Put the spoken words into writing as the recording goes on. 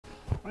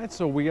Right,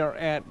 so we are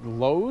at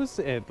Lowe's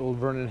at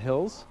Vernon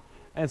Hills.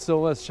 And so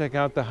let's check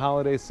out the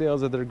holiday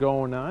sales that are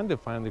going on to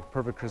find the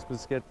perfect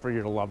Christmas gift for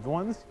your loved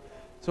ones.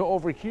 So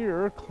over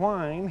here,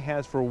 Klein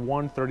has for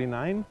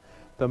 $139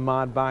 the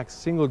Mod Box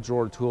single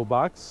drawer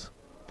toolbox,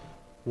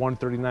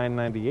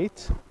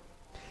 $139.98.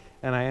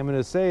 And I am going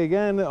to say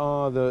again,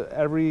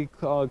 every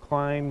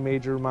Klein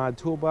major mod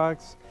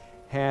toolbox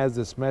has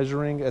this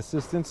measuring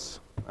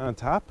assistance on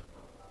top.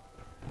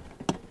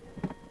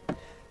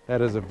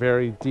 That is a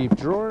very deep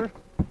drawer.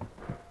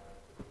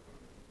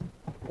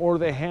 Or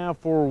they have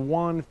for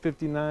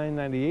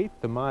 $159.98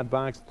 the Mod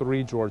Box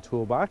 3-drawer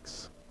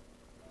toolbox.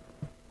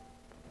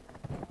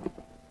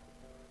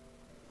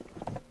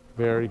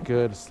 Very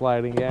good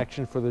sliding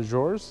action for the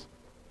drawers.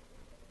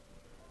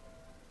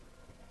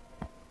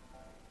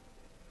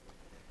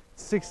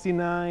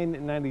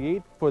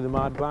 $69.98 for the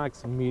Mod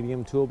Box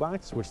medium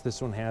toolbox, which this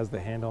one has the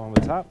handle on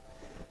the top.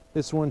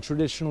 This one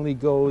traditionally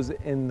goes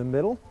in the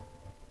middle.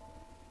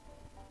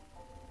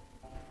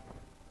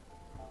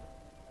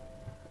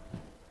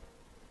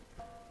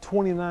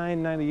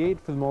 $29.98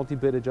 for the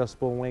multi-bit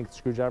adjustable length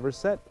screwdriver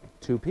set,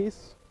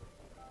 2-piece.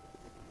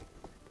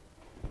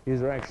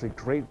 These are actually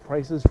great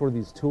prices for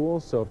these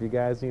tools, so if you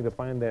guys need to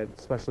find that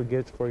special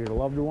gift for your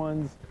loved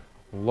ones,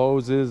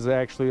 Lowe's is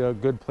actually a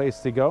good place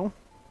to go.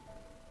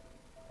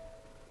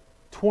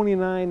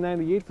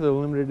 $29.98 for the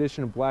limited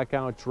edition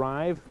Blackout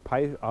Drive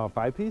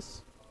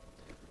 5-piece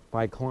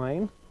by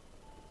Klein.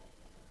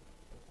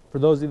 For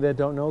those of you that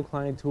don't know,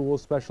 Klein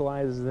Tools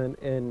specializes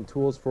in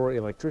tools for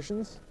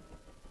electricians,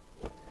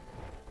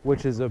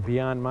 which is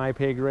beyond my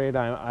pay grade.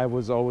 I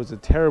was always a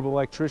terrible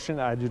electrician.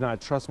 I do not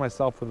trust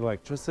myself with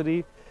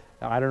electricity.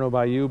 I don't know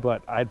about you,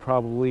 but I'd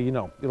probably,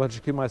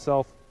 electrocute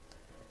myself.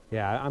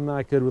 Yeah, I'm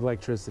not good with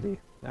electricity.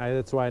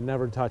 That's why I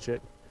never touch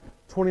it.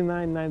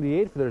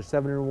 $29.98 for their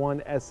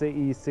 7-in-1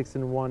 SAE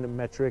 6-in-1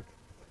 metric,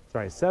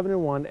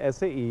 7-in-1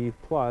 SAE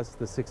plus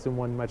the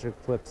 6-in-1 metric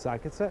flip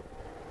socket set.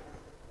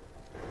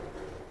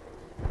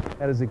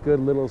 That is a good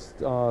little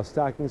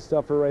stocking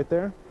stuffer right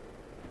there.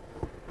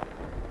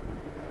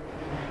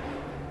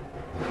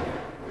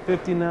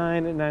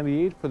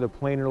 $59.98 for the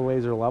planar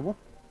laser level.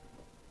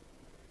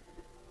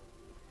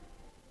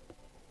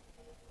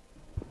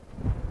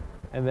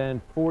 And then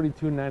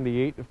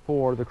 $42.98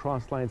 for the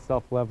crossline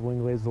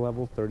self-leveling laser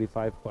level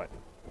 35-foot.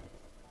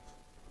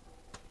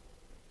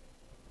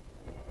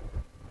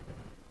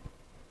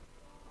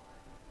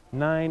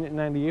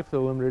 $9.98 for the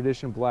limited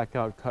edition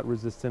blackout cut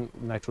resistant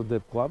nitro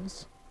dip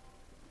gloves,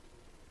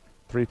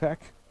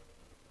 3-pack.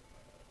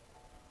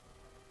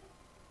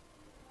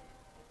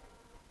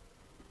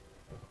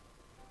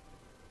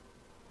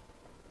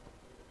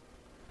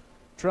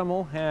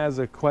 Dremel has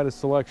quite a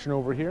selection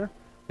over here.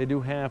 They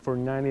do have for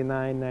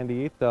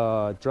 $99.98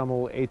 the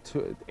Dremel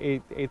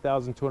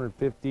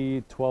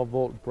 8250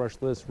 12-volt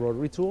brushless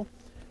rotary tool.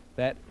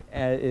 That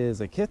is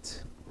a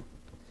kit.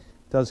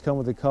 Does come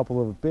with a couple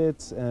of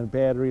bits and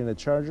battery and a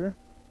charger.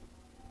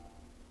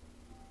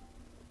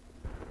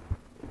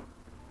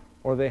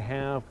 Or they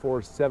have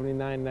for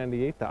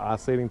 $79.98 the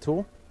oscillating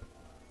tool.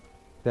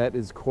 That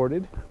is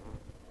corded.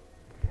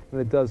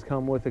 And it does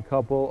come with a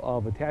couple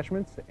of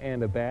attachments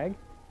and a bag.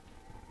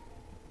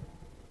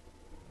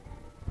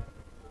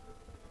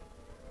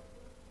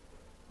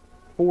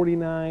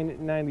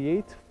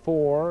 $49.98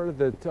 for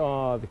the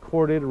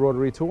corded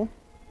rotary tool,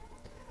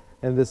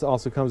 and this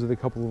also comes with a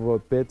couple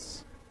of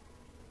bits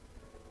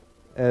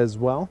as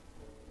well.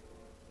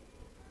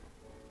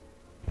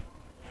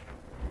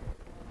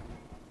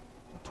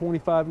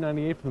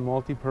 $25.98 for the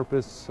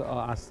multi-purpose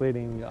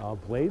oscillating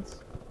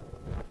blades.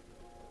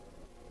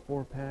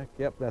 4-pack.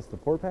 Yep, that's the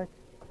 4-pack.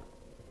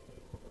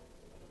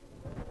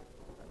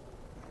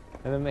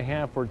 And then they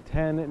have for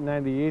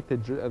 $10.98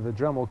 the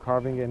Dremel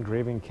carving and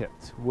engraving kit,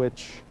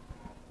 which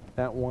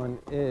that one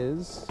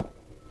is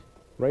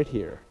right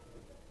here.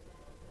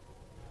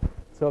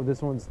 So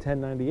this one's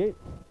 $10.98.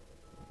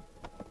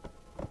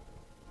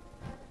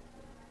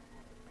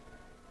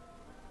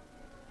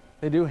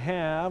 They do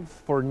have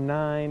for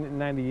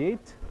 $9.98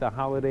 the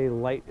holiday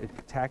light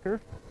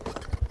tacker.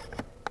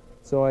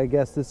 So I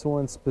guess this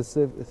one's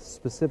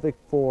specific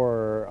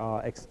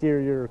for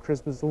exterior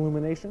Christmas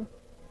illumination.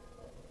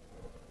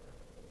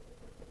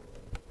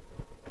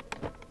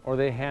 Or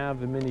they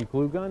have the mini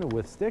glue gun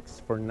with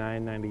sticks for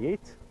 $9.98.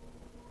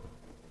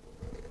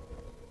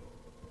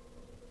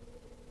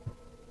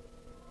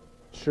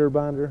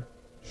 Surebonder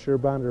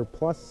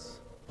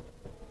Plus.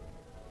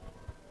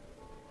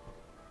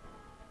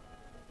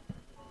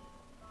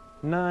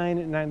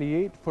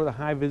 $9.98 for the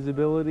high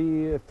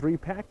visibility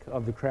 3-pack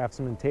of the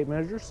Craftsman tape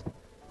measures.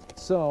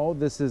 So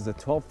this is a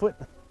 12-foot,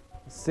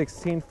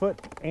 16-foot,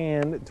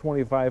 and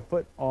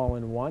 25-foot all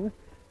in one.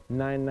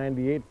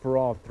 $9.98 for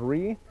all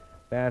three.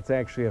 That's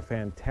actually a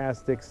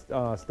fantastic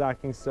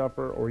stocking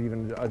stuffer, or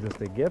even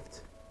just a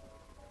gift.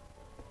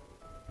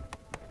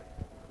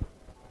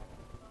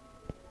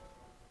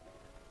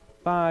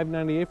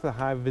 $5.98 for the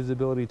high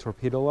visibility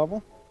torpedo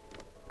level.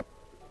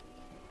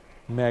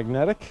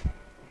 Magnetic.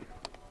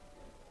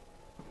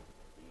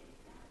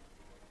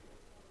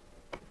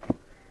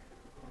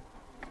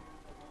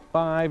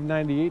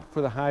 $5.98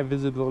 for the high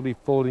visibility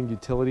folding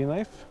utility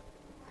knife.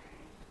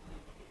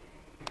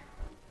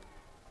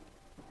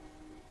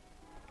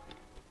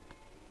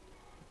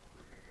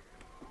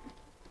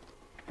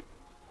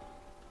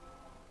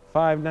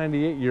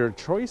 $5.98 your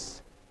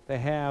choice. They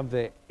have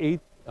the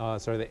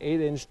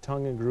 8-inch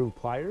tongue and groove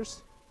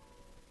pliers,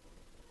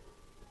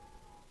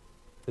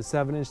 the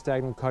 7-inch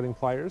diagonal cutting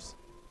pliers,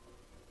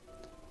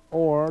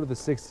 or the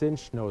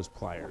 6-inch nose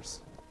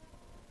pliers.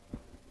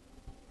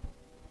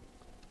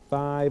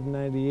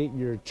 $5.98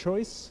 your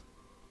choice.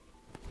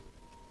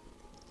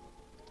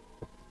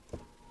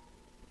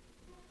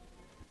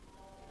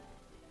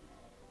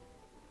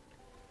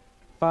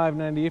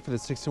 $5.98 for the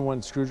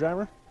 6-in-1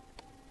 screwdriver.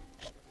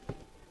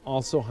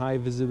 Also high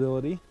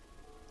visibility,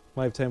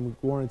 lifetime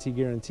warranty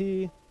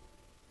guarantee.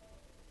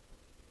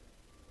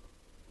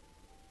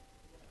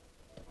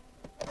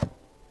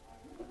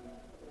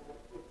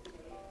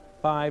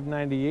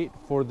 $5.98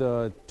 for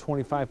the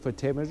 25-foot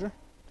tape measure.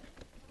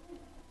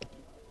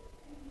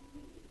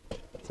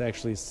 Let's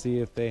actually see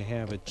if they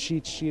have a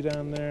cheat sheet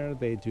on there.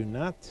 They do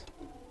not.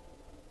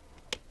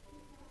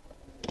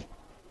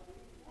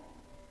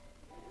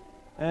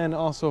 And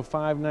also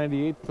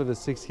 $5.98 for the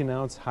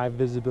 16-ounce high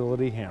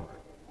visibility hammer.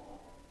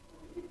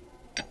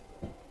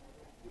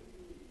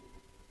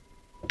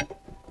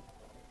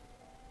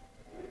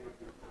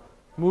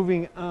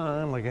 Moving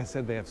on, like I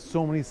said, they have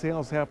so many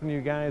sales happening,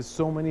 you guys,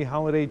 so many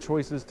holiday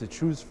choices to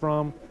choose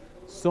from,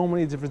 so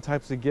many different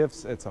types of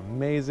gifts. It's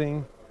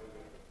amazing.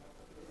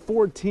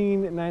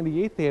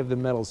 $14.98, they have the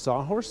metal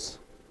sawhorse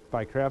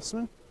by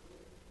Craftsman.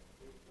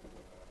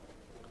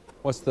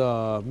 What's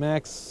the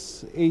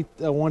max?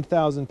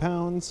 1,000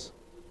 pounds.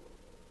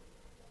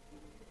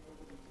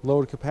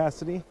 Load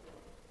capacity.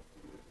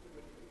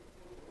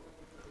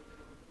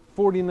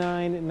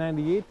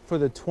 $49.98 for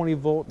the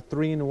 20-volt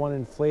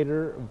 3-in-1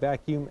 inflator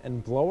vacuum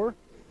and blower,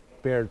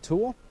 bare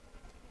tool.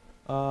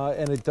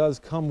 And it does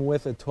come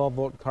with a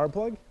 12-volt car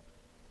plug.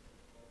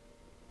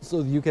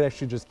 So you could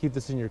actually just keep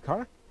this in your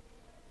car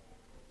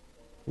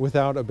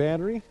without a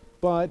battery,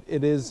 but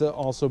it is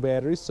also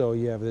battery, so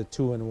you have the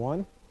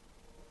 2-in-1.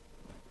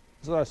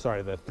 So,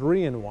 sorry, the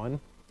 3-in-1.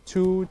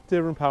 2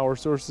 different power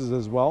sources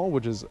as well,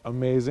 which is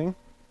amazing.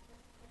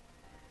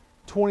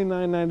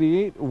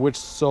 $29.98, which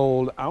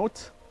sold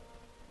out.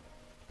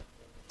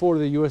 For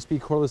the USB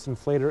cordless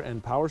inflator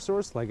and power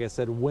source, like I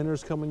said,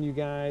 winter's coming, you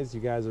guys. You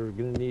guys are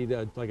gonna need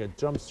like a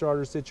jump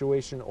starter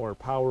situation or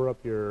power up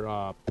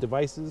your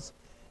devices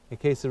in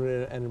case of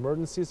an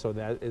emergency. So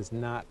that is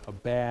not a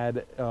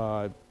bad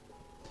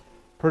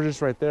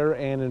purchase right there.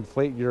 And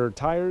inflate your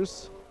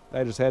tires.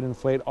 I just had to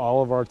inflate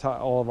all of our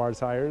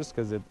tires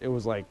because it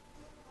was like,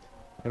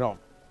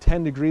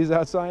 10 degrees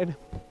outside.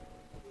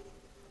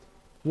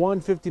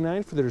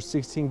 $159 for their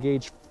 16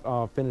 gauge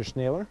finish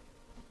nailer,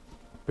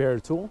 bare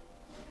tool.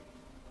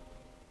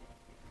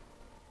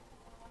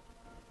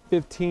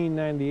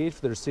 $15.98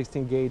 for their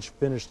 16 gauge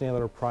finish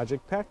nailer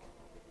project pack.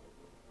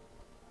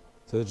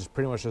 So they're just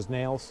pretty much just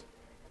nails.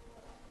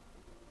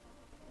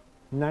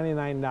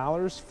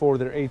 $99 for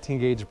their 18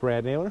 gauge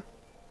brad nailer,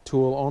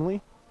 tool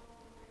only.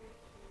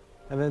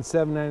 And then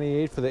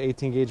 $7.98 for the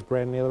 18 gauge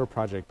brad nailer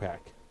project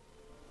pack.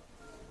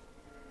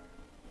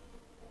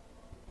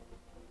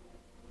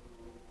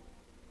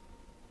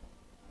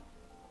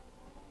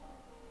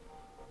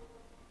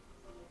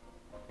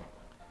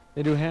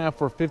 They do have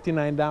for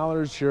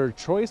 $59 your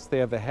choice. They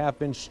have the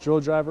 1/2-inch drill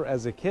driver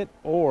as a kit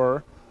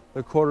or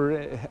the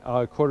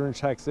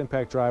quarter-inch hex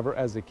impact driver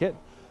as a kit.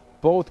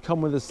 Both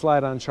come with a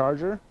slide-on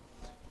charger.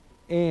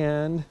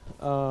 And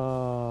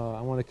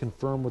I want to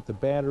confirm what the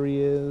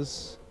battery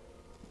is.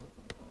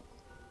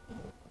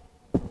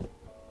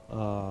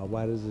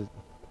 Why does it?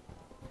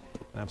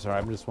 I'm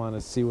sorry, I just want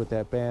to see what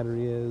that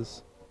battery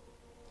is.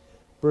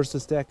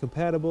 VersaStack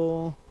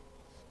compatible.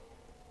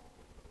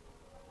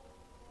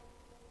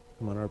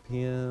 Come on,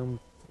 RPM,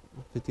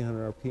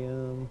 1500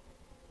 RPM.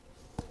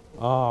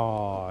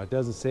 Oh, it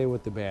doesn't say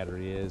what the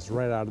battery is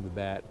right out of the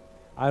bat.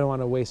 I don't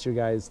want to waste your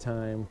guys'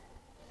 time.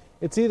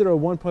 It's either a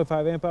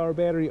 1.5 amp hour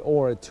battery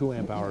or a 2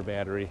 amp hour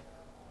battery.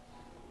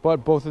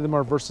 But both of them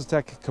are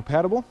VersaStack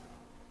compatible.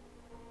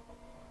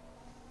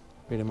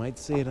 Wait, it might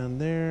say it on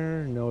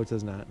there. No, it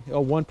does not.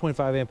 Oh,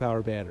 1.5 amp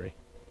hour battery.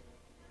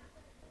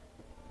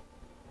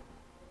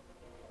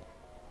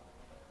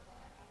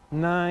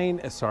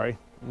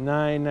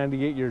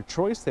 $9.98 your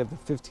choice. They have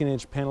the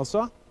 15-inch panel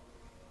saw.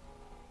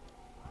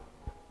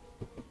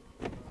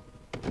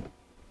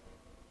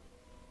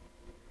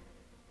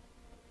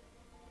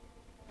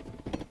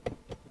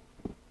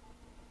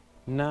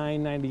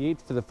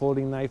 $9.98 for the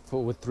folding knife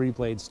with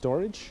 3-blade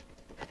storage.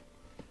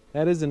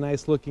 That is a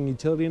nice looking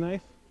utility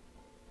knife.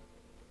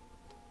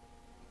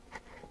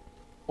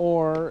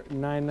 Or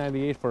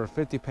 $9.98 for a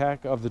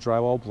 50-pack of the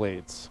drywall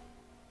blades.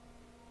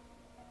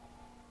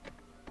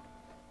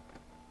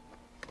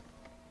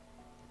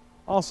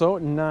 Also,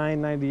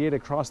 $9.98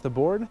 across the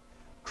board.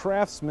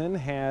 Craftsman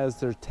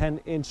has their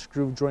 10-inch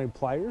groove joint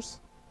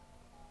pliers,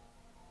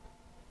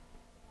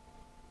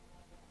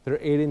 their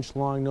 8-inch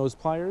long nose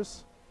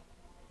pliers,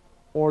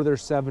 or their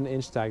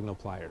 7-inch diagonal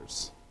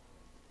pliers.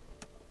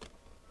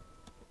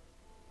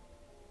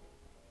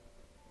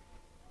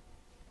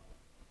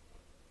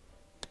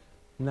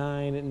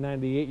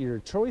 $9.98 your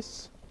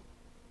choice.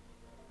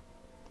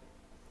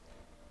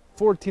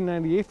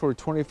 $14.98 for a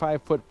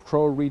 25-foot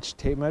Pro Reach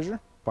tape measure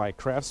by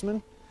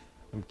Craftsman.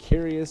 I'm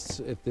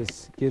curious if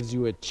this gives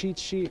you a cheat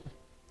sheet.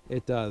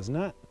 It does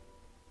not.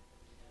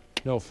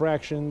 No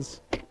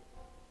fractions.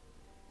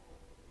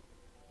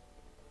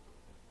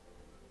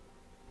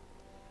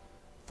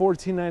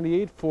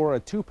 $14.98 for a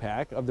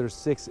 2-pack of their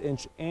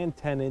 6-inch and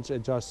 10-inch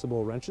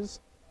adjustable wrenches.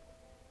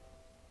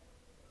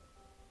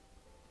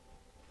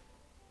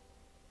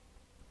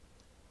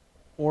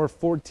 Or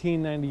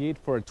 $14.98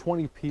 for a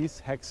 20-piece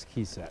hex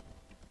key set.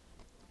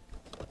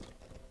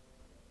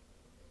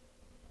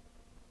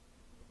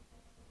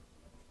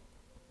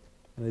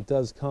 And it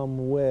does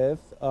come with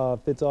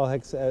fits all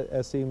hex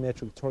SE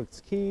metric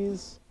Torx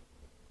keys.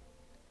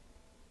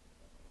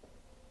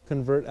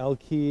 Convert L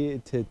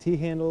key to T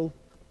handle.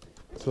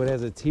 So it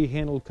has a T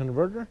handle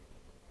converter.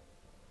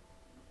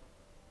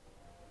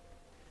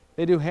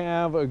 They do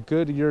have a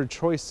good your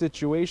choice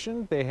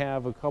situation. They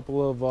have a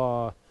couple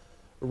of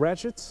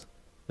ratchets,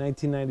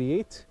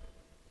 $19.98.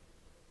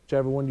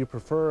 Whichever one you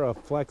prefer, a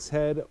flex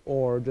head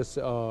or just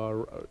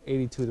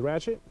 80-tooth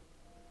ratchet.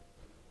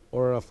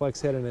 Or a flex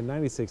head and a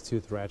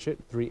 96-tooth ratchet,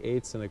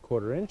 3/8 and a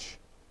 1/4 inch.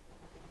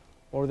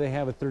 Or they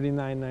have a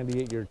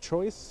 $39.98 your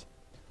choice.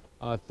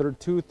 2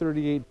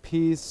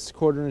 38-piece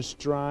 1/4 inch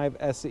drive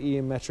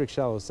SAE metric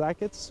shallow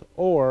sockets,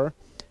 or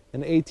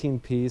an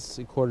 18-piece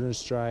 1/4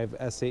 inch drive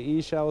SAE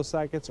shallow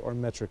sockets or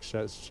metric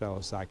shallow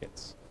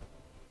sockets.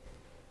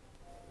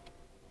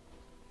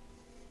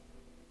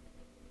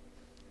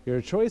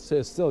 Your choice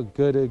is still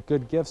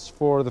good gifts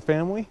for the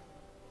family.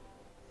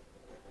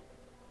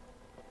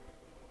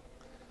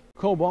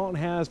 Cobalt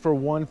has for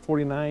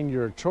 $149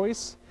 your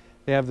choice.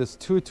 They have this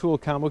 2-tool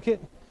combo kit,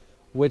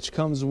 which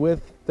comes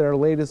with their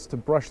latest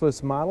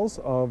brushless models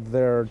of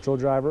their drill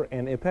driver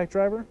and impact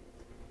driver.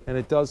 And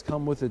it does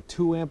come with a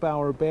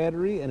 2-amp-hour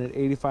battery and an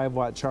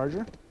 85-watt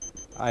charger.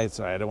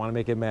 Sorry, I don't want to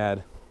make it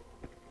mad.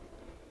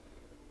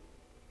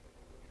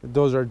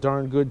 Those are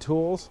darn good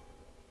tools.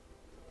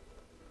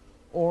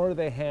 Or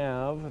they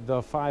have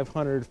the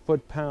 500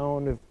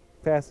 foot-pound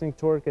fastening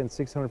torque and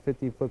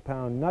 650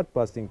 foot-pound nut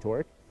busting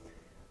torque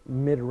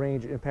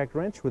mid-range impact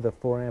wrench with a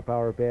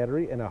 4-amp-hour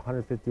battery and a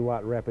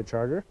 150-watt rapid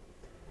charger.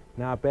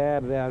 Not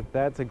bad.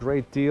 That's a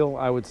great deal.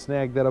 I would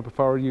snag that up if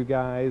I were you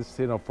guys.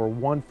 You know, for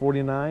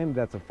 $149,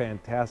 that's a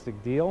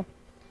fantastic deal.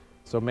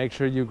 So make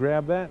sure you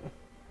grab that.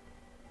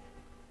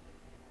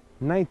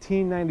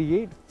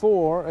 $19.98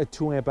 for a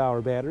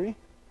 2-amp-hour battery,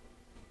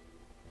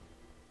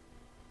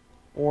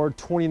 or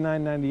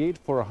 $29.98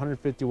 for a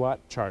 150-watt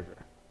charger.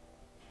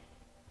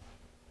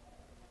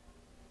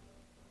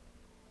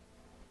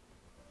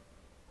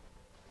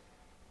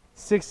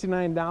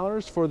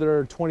 $69 for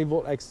their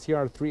 20-volt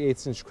XTR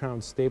 3/8 inch crown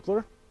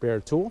stapler, bare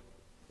tool.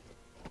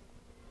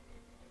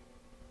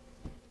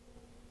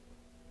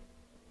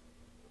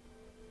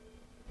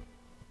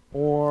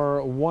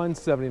 Or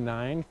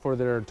 $179 for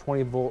their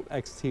 20-volt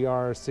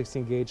XTR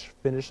 16-gauge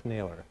finish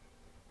nailer.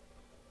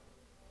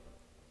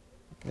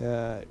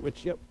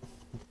 Which, yep,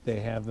 they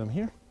have them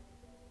here.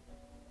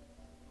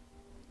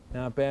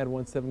 Not bad,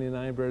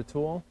 $179 bare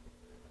tool.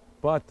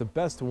 But the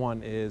best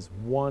one is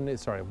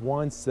that's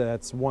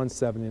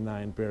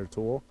 $179 bare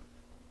tool.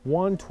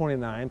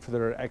 $129 for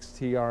their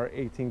XTR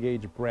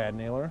 18-gauge brad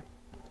nailer.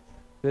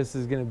 This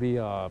is going to be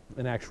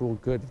an actual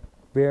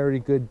very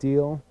good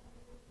deal.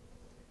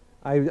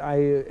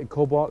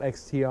 Cobalt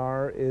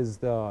XTR is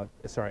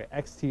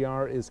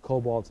XTR is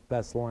Cobalt's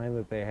best line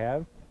that they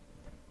have.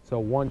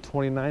 So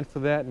 $129 for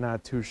that,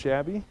 not too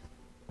shabby.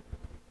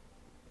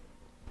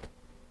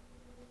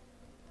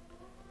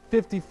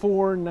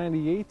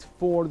 $54.98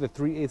 for the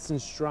 3/8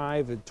 inch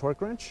drive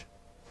torque wrench,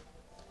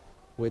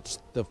 which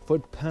the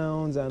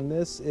foot-pounds on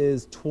this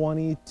is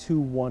 20 to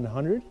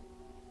 100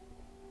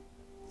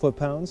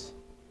 foot-pounds.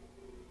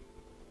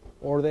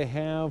 Or they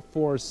have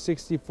for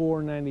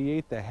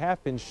 $64.98 the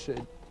 1/2 inch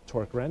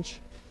torque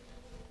wrench,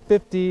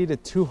 50 to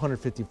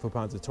 250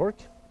 foot-pounds of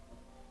torque,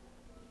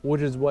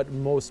 which is what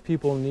most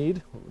people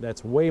need.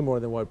 That's way more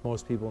than what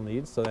most people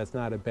need, so that's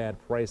not a bad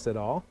price at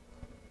all.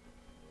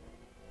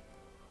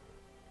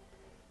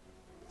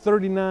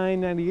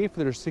 $39.98 for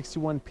their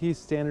 61-piece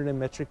standard and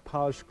metric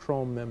polished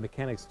chrome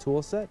mechanics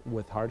tool set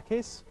with hard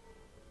case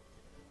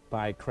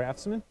by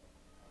Craftsman.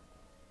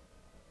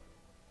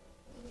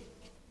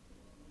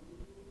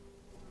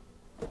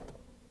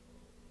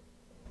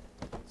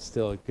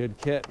 Still a good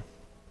kit.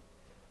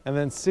 And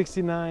then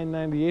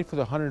 $69.98 for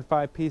the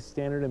 105-piece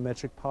standard and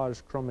metric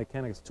polished chrome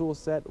mechanics tool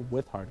set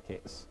with hard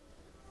case.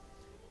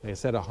 Like I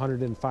said,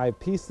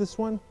 105-piece this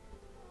one,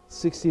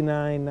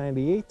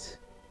 $69.98.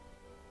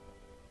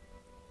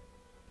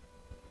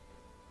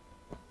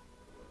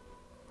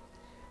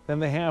 Then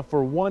they have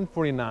for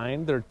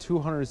 $149 their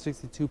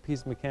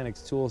 262-piece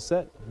mechanics tool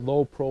set,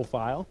 low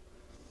profile.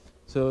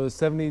 So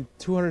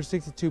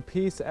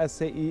 262-piece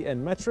SAE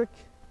and metric,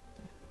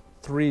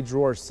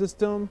 3-drawer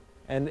system,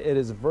 and it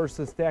is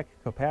VersaStack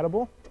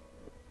compatible.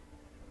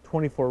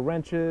 24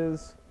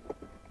 wrenches.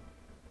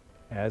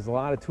 Has a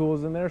lot of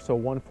tools in there, so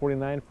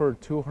 $149 for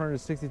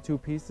 262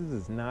 pieces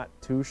is not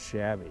too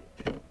shabby.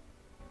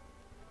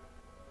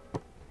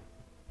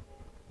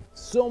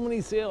 So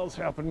many sales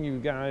happening, you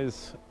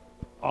guys.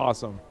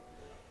 Awesome.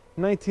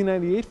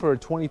 $19.98 for a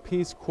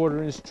 20-piece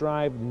 1/4-inch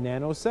drive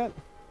nano set.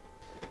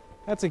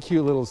 That's a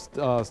cute little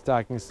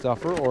stocking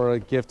stuffer or a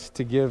gift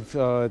to give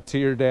to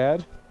your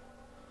dad,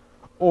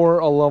 or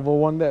a level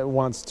 1 that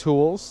wants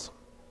tools.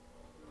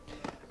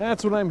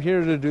 That's what I'm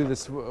here to do.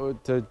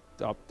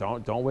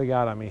 Don't wig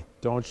out on me.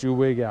 Don't you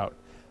wig out.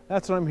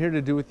 That's what I'm here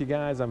to do with you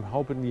guys. I'm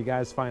hoping you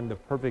guys find the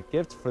perfect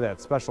gift for that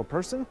special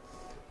person.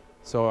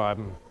 So I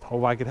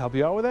hope I could help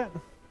you out with that.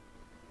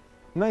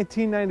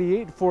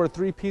 $19.98 for a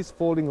 3-piece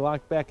folding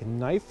lockback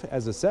knife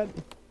as a set.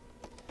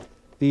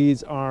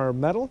 These are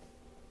metal.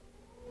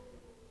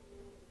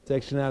 It's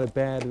actually not a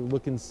bad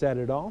looking set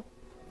at all.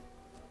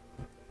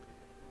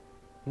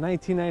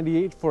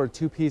 $19.98 for a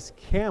 2-piece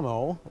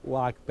camo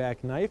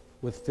lockback knife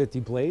with 50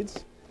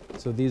 blades.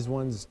 So these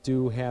ones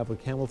do have a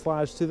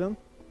camouflage to them.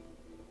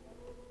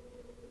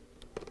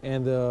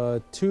 And they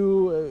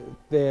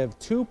have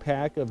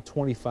 2-pack of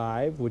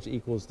 25, which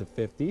equals to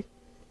 50.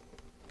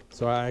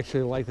 So I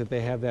actually like that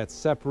they have that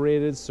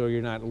separated so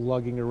you're not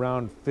lugging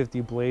around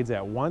 50 blades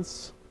at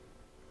once.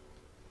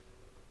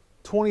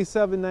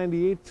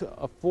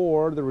 $27.98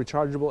 for the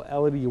rechargeable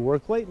LED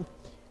work light,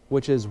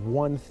 which is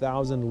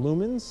 1,000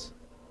 lumens.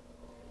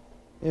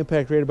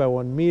 Impact rated by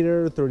 1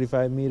 meter,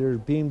 35 meter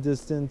beam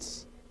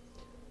distance,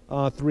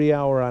 3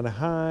 hour on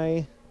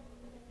high.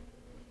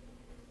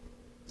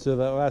 So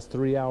that lasts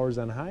 3 hours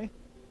on high.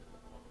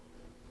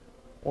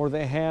 Or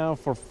they have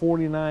for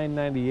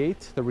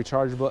 $49.98 the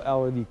rechargeable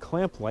LED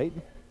clamp light,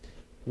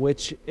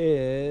 which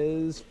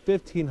is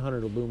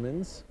 1,500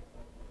 lumens,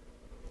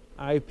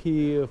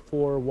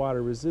 IP4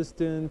 water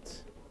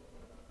resistant,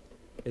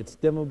 it's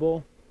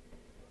dimmable.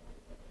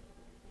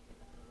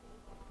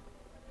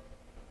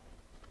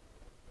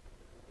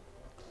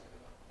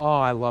 Oh,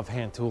 I love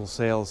hand tool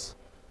sales.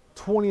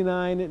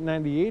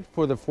 $29.98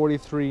 for the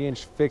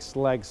 43-inch fixed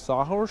leg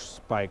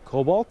sawhorse by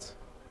Cobalt.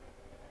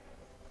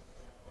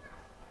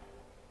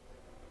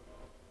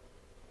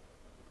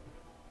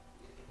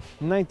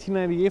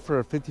 $19.98 for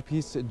a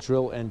 50-piece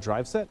drill and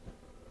drive set.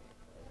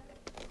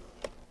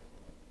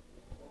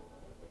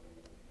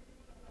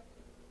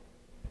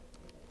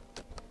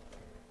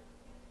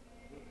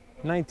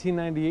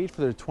 $19.98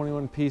 for their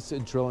 21-piece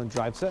drill and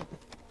drive set.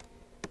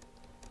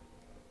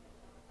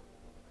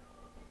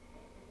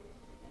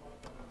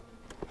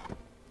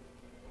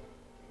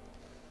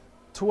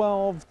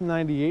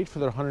 $12.98 for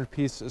their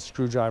 100-piece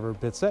screwdriver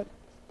bit set.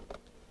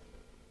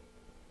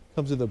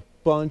 Comes with a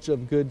bunch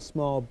of good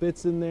small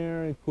bits in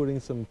there,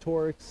 including some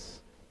Torx,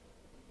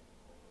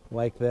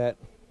 like that.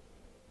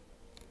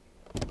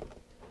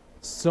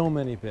 So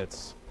many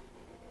bits.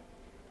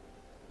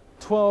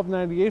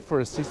 $12.98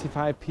 for a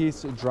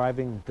 65-piece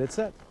driving bit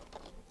set.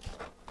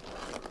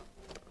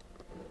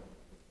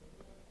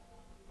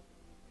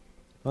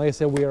 Like I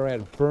said, we are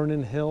at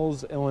Vernon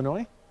Hills,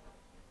 Illinois.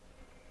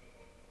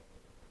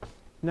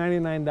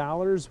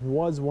 $99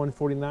 was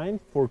 $149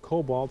 for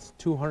Cobalt's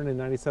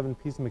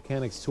 297-piece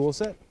mechanics tool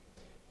set.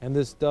 And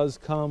this does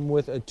come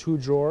with a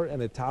 2-drawer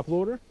and a top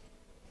loader.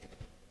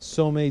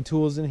 So many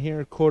tools in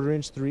here: 1/4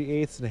 inch,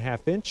 3/8, and a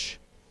 1/2 inch.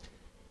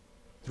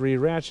 3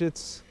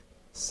 ratchets,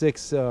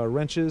 6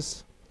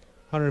 wrenches,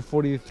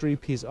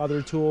 143-piece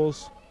other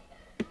tools.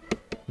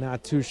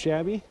 Not too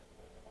shabby.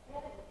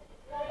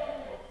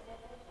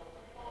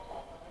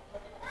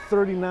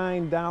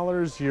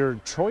 $39 your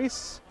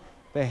choice.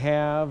 They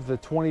have the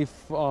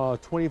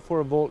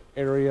 24-volt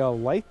area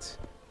light,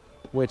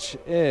 which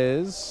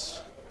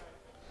is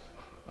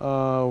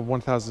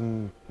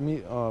 1,000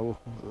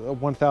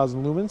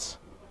 lumens.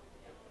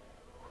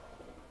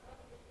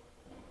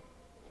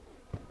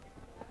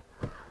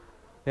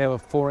 They have a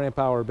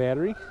 4-amp-hour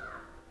battery.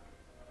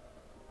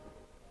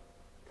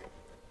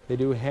 They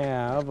do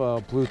have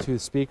a Bluetooth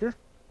speaker,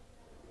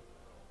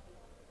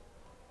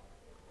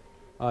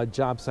 a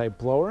job site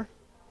blower,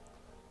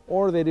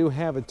 or they do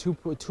have a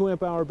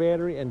 2-amp-hour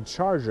battery and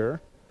charger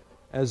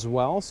as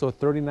well. So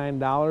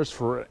 $39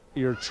 for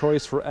your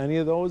choice for any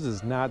of those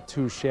is not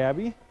too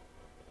shabby.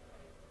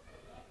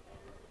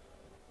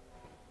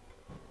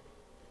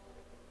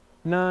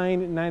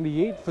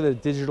 $9.98 for the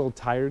digital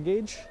tire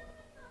gauge.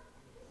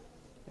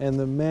 And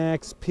the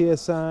max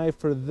PSI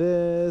for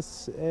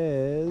this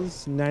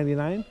is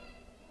 99.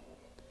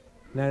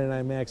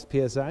 99 max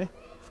PSI.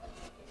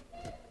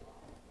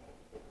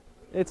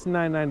 It's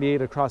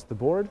 $9.98 across the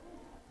board.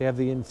 They have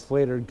the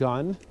inflator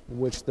gun,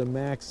 which the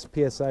max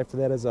PSI for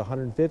that is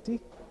 150.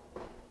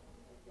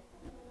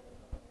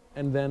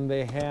 And then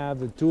they have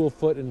the dual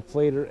foot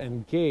inflator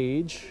and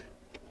gauge,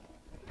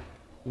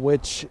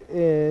 which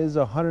is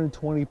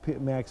 120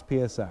 max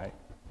PSI.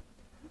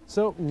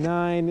 So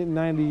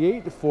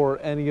 $9.98 for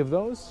any of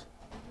those.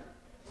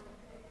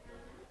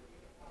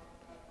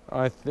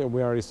 I think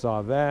we already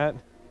saw that.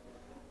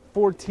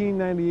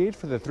 $14.98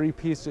 for the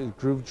 3-piece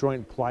groove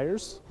joint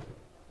pliers.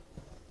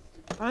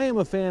 I am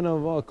a fan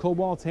of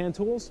Cobalt hand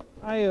tools.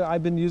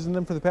 I've been using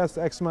them for the past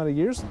X amount of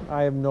years.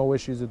 I have no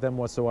issues with them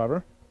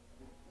whatsoever.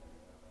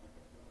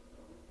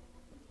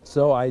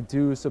 So I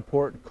do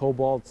support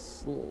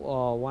Cobalt's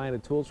line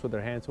of tools for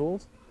their hand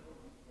tools.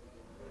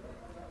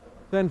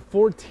 Then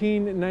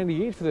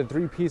 $14.98 for the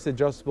 3-piece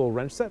adjustable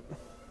wrench set.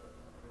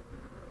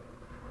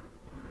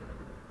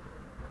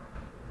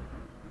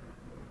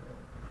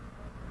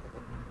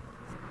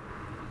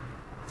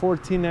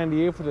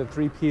 $14.98 for the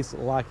 3-piece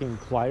locking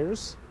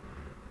pliers.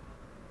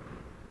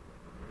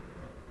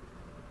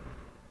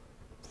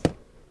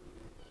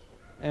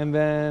 And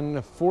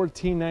then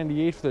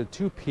 $14.98 for the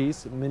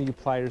 2-piece mini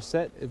plier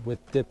set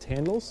with dipped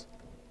handles.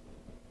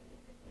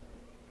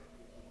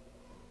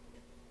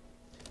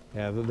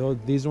 Yeah,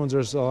 these ones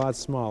are a lot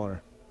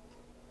smaller.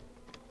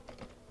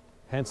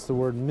 Hence the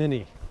word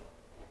mini.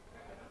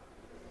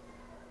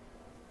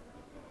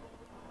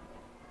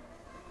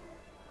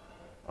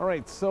 All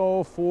right,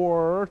 so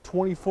for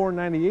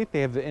 $24.98,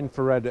 they have the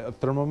infrared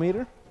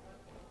thermometer.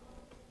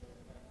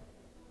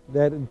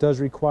 That does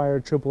require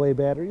AAA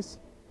batteries.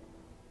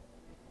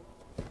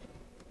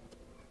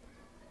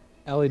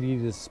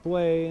 LED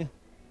display.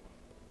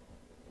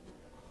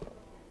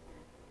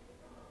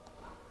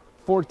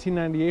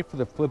 $14.98 for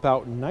the flip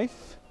out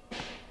knife.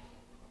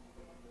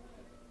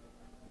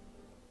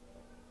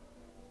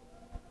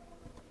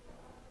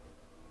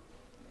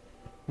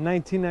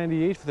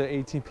 $19.98 for the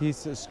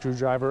 18-piece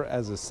screwdriver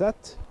as a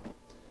set.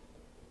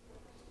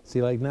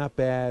 See, like, not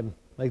bad.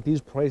 Like,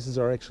 these prices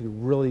are actually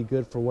really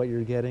good for what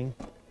you're getting.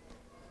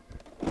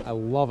 I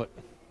love it.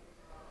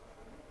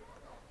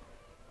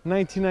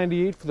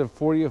 $19.98 for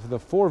the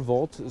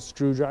 4-volt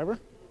screwdriver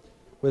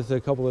with a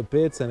couple of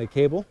bits and a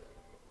cable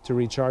to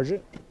recharge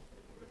it.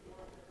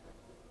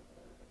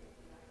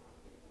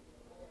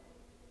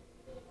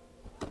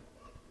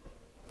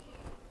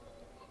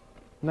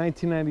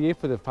 $19.98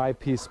 for the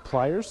 5-piece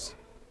pliers.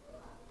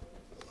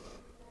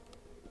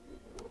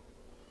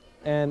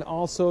 And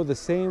also the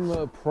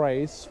same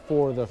price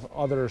for the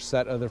other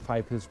set of the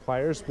 5-piece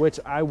pliers, which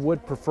I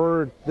would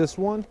prefer this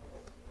one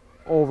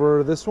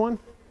over this one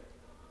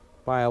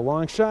by a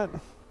long shot.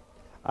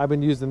 I've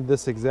been using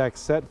this exact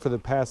set for the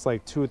past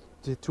like two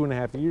and a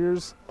half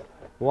years.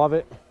 Love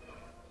it.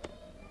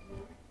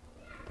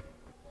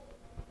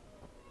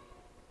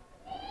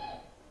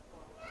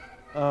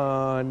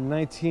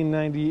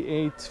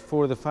 $19.98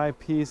 for the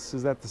 5-piece.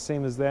 Is that the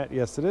same as that?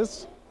 Yes, it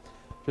is.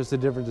 Just a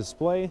different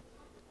display.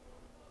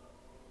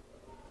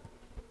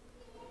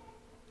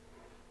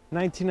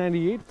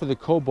 $19.98 for the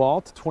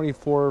Cobalt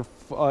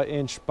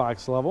 24-inch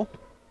box level.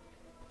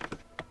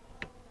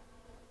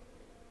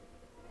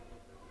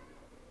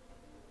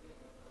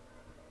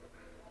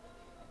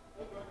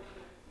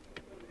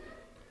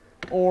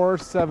 Or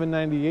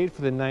 $7.98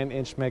 for the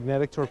 9-inch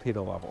magnetic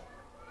torpedo level.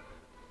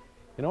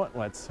 You know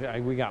what?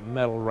 We got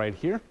metal right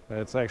here.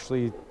 It's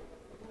actually,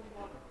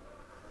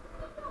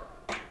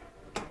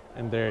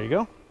 and there you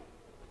go.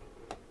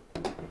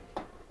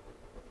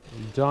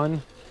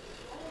 Done.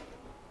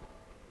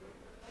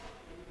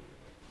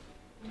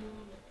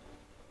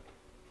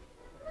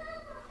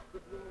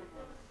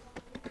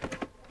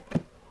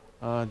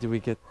 Do we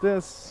get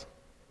this?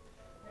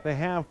 They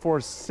have for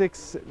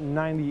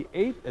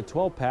 $6.98 a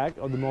 12-pack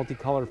of the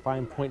multicolored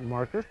fine point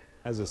marker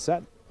as a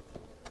set.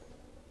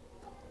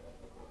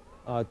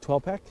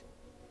 12-pack.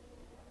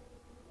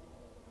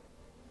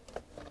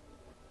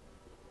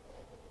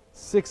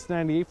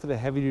 $6.98 for the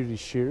heavy-duty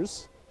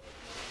shears.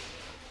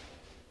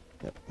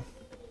 Yep.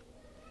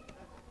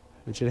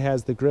 Which it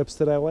has the grips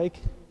that I like.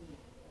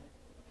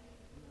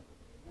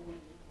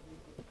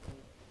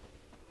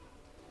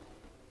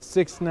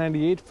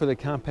 $6.98 for the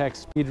compact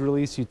speed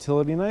release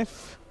utility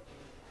knife.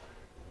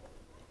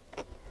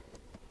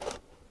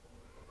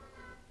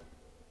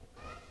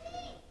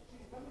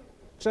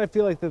 Which I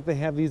feel like that they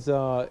have these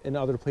in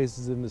other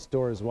places in the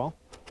store as well.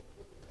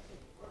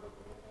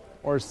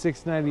 Or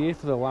 $6.98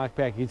 for the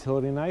lockback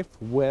utility knife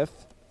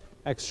with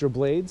extra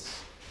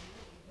blades.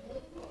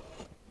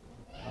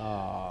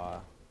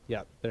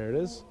 Yeah, there it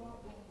is.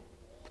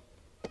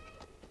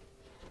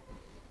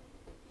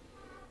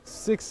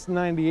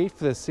 $6.98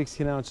 for the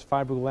 16-ounce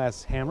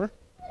fiberglass hammer.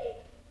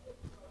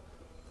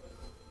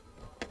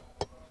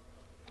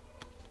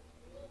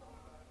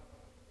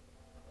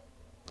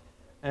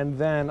 And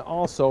then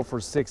also for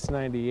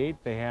 $6.98,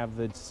 they have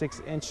the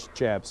 6-inch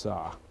jab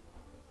saw.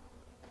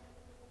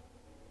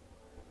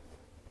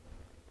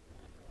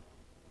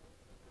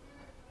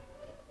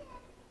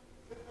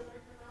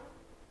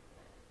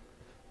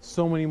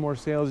 So many more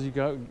sales you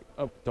got.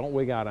 Oh, don't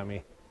wig out on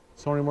me.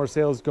 So many more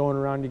sales going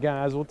around, you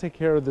guys. We'll take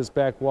care of this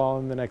back wall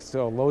in the next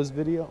Lowe's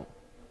video.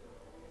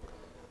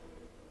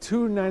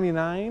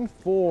 $2.99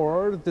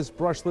 for this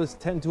brushless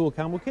 10-tool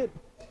combo kit.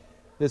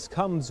 This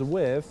comes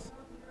with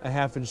a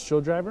 1/2-inch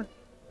drill driver,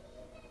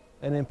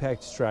 an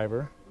impact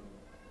driver,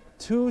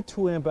 2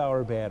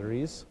 2-amp-hour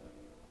batteries,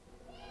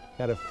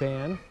 got a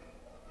fan,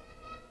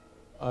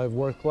 a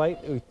work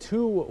light,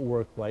 2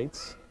 work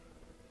lights,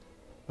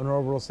 an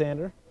orbital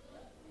sander,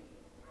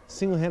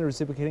 single-handed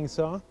reciprocating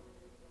saw,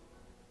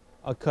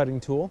 a cutting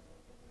tool,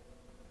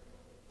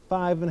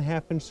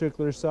 5.5-inch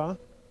circular saw,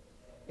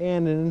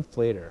 and an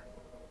inflator.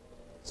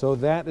 So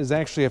that is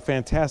actually a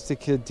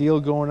fantastic deal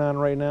going on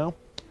right now.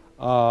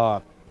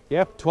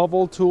 Yeah,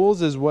 12-volt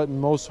tools is what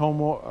most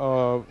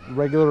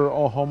regular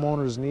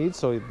homeowners need,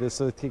 so this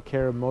will take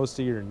care of most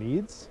of your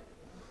needs.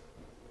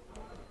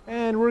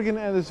 And we're going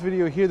to end this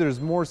video here. There's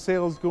more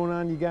sales going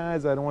on, you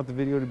guys. I don't want the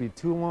video to be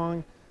too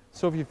long.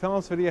 So if you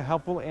found this video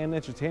helpful and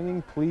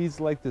entertaining, please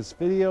like this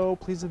video.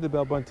 Please hit the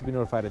bell button to be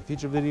notified of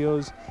future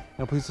videos.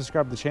 And please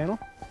subscribe to the channel.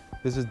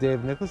 This is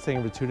Dave Nicholas.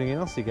 Thank you for tuning in.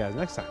 I'll see you guys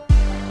next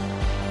time.